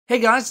Hey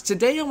guys,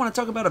 today I want to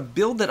talk about a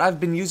build that I've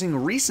been using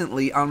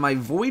recently on my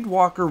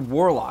Voidwalker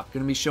Warlock.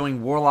 Going to be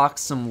showing Warlocks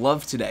some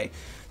love today.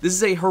 This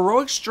is a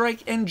heroic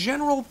strike and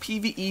general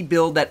PvE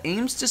build that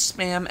aims to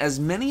spam as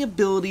many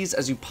abilities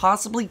as you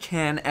possibly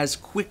can as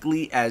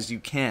quickly as you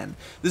can.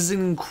 This is an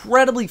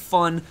incredibly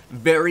fun,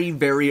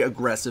 very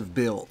aggressive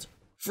build.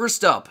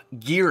 First up,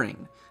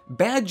 gearing.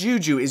 Bad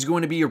Juju is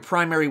going to be your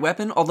primary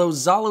weapon, although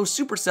Zalo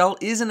Supercell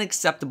is an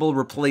acceptable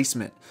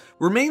replacement.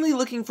 We're mainly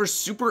looking for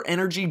super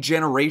energy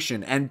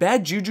generation, and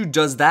Bad Juju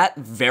does that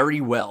very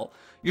well.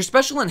 Your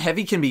special and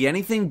heavy can be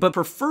anything, but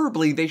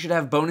preferably they should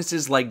have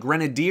bonuses like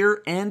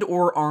Grenadier and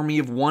or Army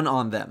of One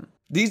on them.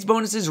 These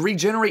bonuses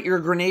regenerate your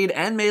grenade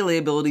and melee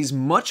abilities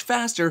much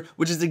faster,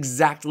 which is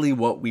exactly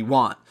what we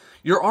want.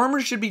 Your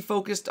armor should be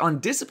focused on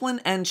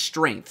discipline and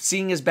strength,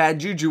 seeing as Bad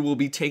Juju will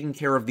be taking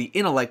care of the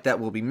intellect that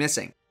will be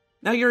missing.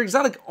 Now, your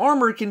exotic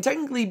armor can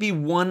technically be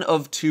one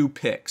of two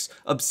picks,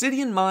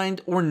 Obsidian Mind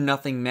or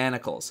Nothing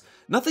Manacles.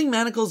 Nothing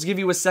Manacles give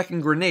you a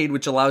second grenade,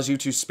 which allows you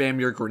to spam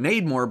your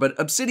grenade more, but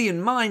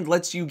Obsidian Mind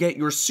lets you get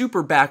your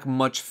super back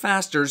much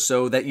faster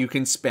so that you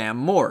can spam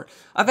more.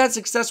 I've had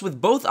success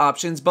with both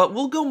options, but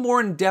we'll go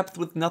more in depth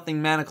with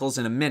Nothing Manacles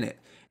in a minute.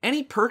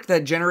 Any perk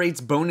that generates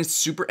bonus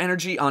super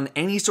energy on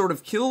any sort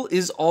of kill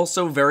is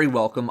also very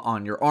welcome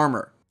on your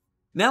armor.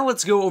 Now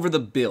let's go over the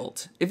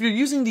build. If you're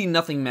using the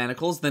Nothing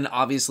Manacles, then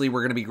obviously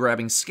we're going to be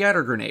grabbing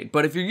Scatter Grenade,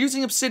 but if you're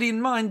using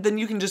Obsidian Mind, then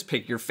you can just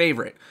pick your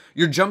favorite.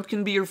 Your Jump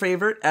can be your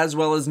favorite, as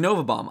well as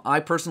Nova Bomb. I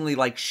personally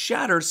like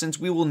Shatter since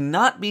we will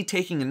not be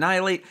taking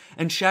Annihilate,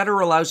 and Shatter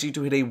allows you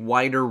to hit a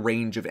wider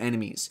range of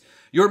enemies.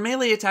 Your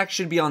melee attack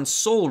should be on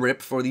Soul Rip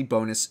for the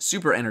bonus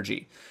super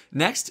energy.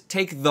 Next,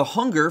 take the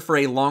Hunger for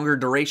a longer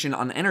duration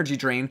on Energy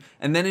Drain,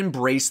 and then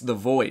Embrace the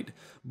Void.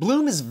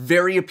 Bloom is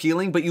very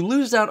appealing, but you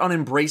lose out on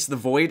Embrace the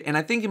Void, and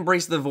I think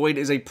Embrace the Void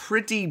is a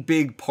pretty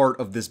big part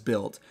of this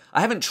build.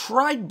 I haven't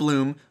tried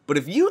Bloom, but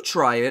if you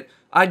try it,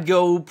 I'd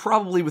go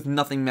probably with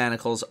Nothing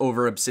Manacles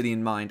over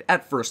Obsidian Mind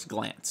at first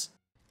glance.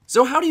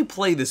 So how do you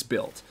play this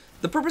build?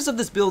 The purpose of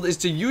this build is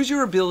to use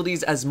your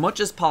abilities as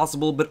much as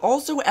possible, but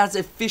also as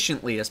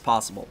efficiently as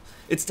possible.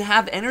 It's to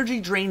have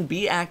Energy Drain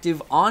be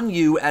active on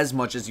you as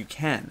much as you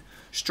can.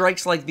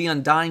 Strikes like the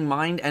Undying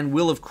Mind and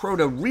Will of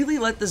Crota really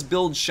let this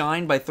build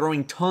shine by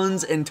throwing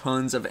tons and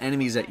tons of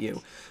enemies at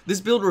you. This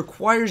build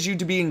requires you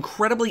to be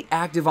incredibly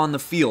active on the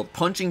field,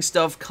 punching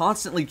stuff,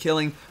 constantly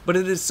killing, but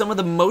it is some of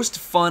the most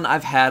fun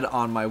I've had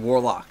on my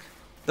Warlock.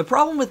 The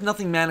problem with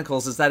Nothing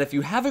Manacles is that if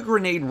you have a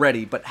grenade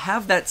ready, but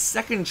have that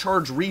second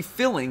charge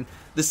refilling,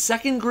 the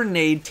second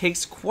grenade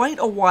takes quite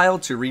a while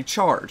to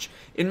recharge.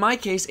 In my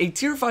case, a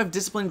tier 5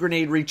 discipline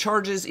grenade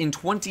recharges in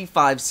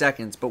 25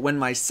 seconds, but when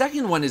my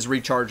second one is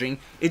recharging,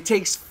 it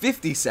takes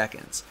 50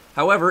 seconds.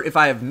 However, if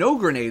I have no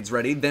grenades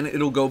ready, then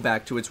it'll go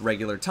back to its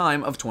regular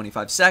time of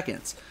 25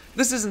 seconds.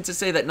 This isn't to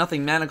say that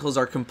Nothing Manacles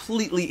are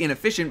completely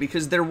inefficient,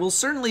 because there will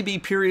certainly be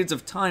periods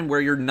of time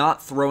where you're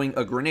not throwing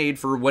a grenade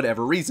for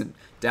whatever reason.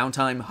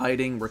 Downtime,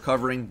 hiding,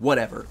 recovering,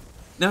 whatever.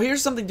 Now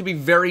here's something to be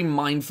very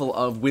mindful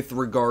of with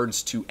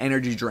regards to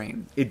Energy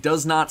Drain. It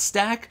does not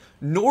stack,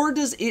 nor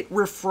does it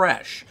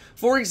refresh.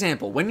 For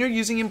example, when you're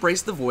using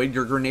Embrace the Void,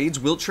 your grenades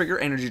will trigger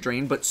Energy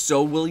Drain, but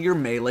so will your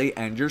melee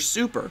and your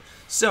super.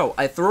 So,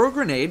 I throw a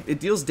grenade, it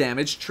deals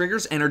damage,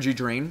 triggers Energy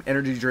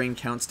Drain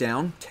counts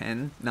down,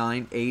 10,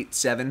 9, 8,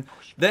 7.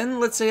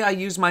 Then let's say I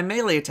use my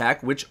melee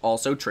attack, which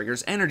also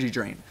triggers Energy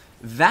Drain.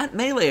 That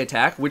melee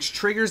attack, which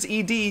triggers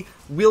ED,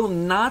 will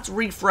not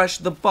refresh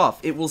the buff.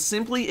 It will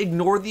simply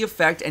ignore the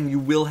effect and you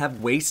will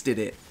have wasted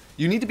it.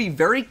 You need to be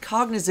very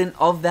cognizant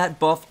of that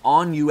buff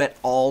on you at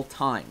all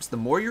times. The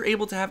more you're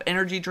able to have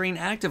Energy Drain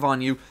active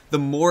on you, the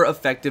more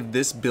effective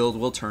this build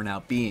will turn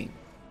out being.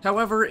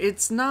 However,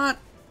 it's not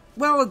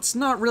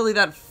really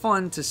that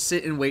fun to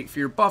sit and wait for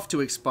your buff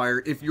to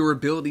expire if your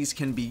abilities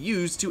can be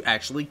used to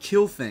actually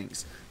kill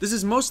things. This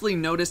is mostly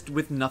noticed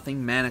with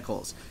Nothing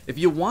Manacles. If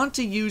you want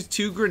to use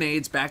 2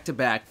 grenades back to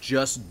back,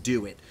 just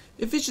do it.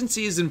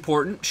 Efficiency is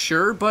important,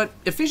 sure, but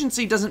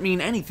efficiency doesn't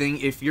mean anything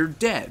if you're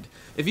dead.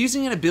 If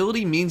using an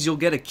ability means you'll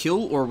get a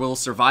kill or will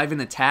survive an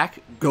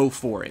attack, go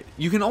for it.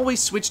 You can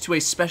always switch to a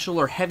special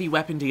or heavy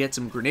weapon to get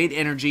some grenade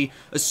energy,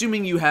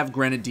 assuming you have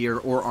Grenadier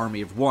or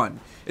Army of One.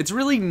 It's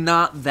really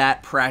not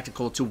that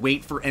practical to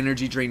wait for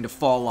Energy Drain to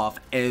fall off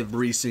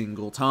every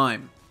single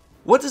time.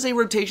 What does a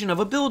rotation of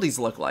abilities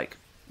look like?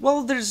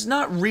 Well, there's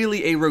not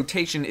really a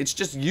rotation, it's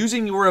just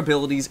using your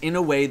abilities in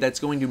a way that's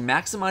going to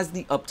maximize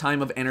the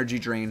uptime of Energy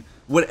Drain,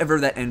 whatever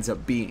that ends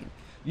up being.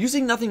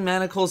 Using Nothing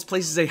Manacles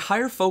places a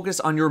higher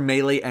focus on your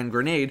melee and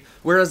grenade,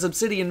 whereas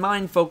Obsidian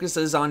Mind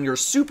focuses on your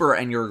super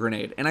and your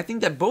grenade, and I think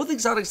that both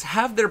exotics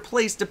have their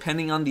place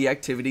depending on the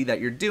activity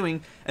that you're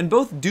doing, and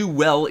both do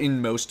well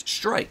in most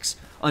strikes.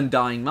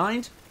 Undying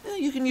Mind?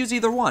 You can use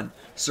either one.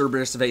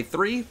 Cerberus of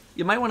A3,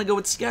 you might want to go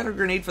with Scatter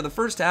Grenade for the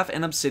first half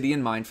and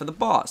Obsidian Mind for the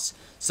boss.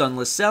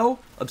 Sunless Cell,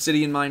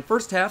 Obsidian Mind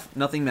first half,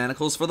 Nothing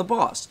Manacles for the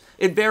boss.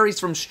 It varies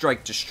from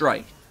strike to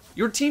strike.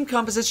 Your team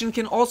composition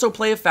can also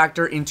play a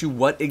factor into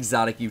what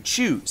exotic you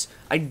choose.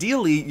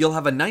 Ideally, you'll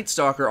have a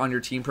Nightstalker on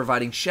your team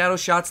providing shadow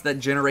shots that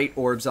generate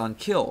orbs on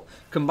kill.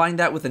 Combine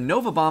that with a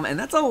Nova Bomb, and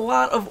that's a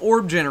lot of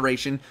orb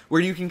generation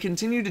where you can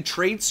continue to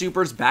trade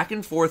supers back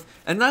and forth,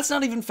 and that's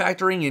not even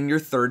factoring in your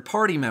third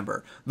party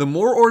member. The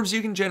more orbs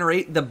you can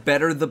generate, the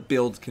better the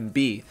build can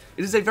be.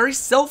 It is a very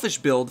selfish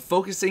build,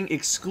 focusing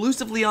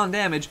exclusively on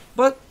damage,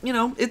 but, you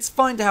know, it's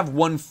fine to have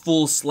one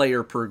full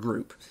Slayer per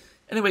group.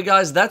 Anyway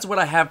guys, that's what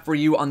I have for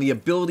you on the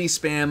ability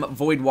spam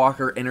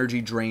Voidwalker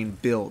energy drain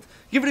build.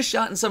 Give it a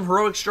shot in some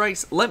heroic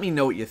strikes, let me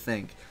know what you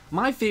think.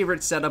 My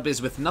favorite setup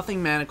is with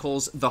Nothing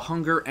Manacles, the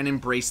Hunger, and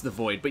Embrace the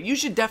Void, but you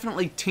should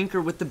definitely tinker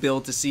with the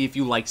build to see if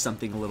you like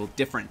something a little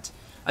different.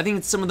 I think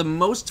it's some of the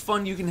most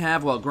fun you can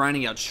have while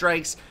grinding out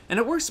strikes, and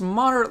it works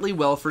moderately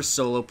well for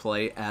solo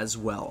play as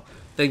well.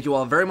 Thank you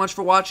all very much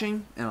for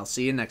watching, and I'll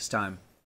see you next time.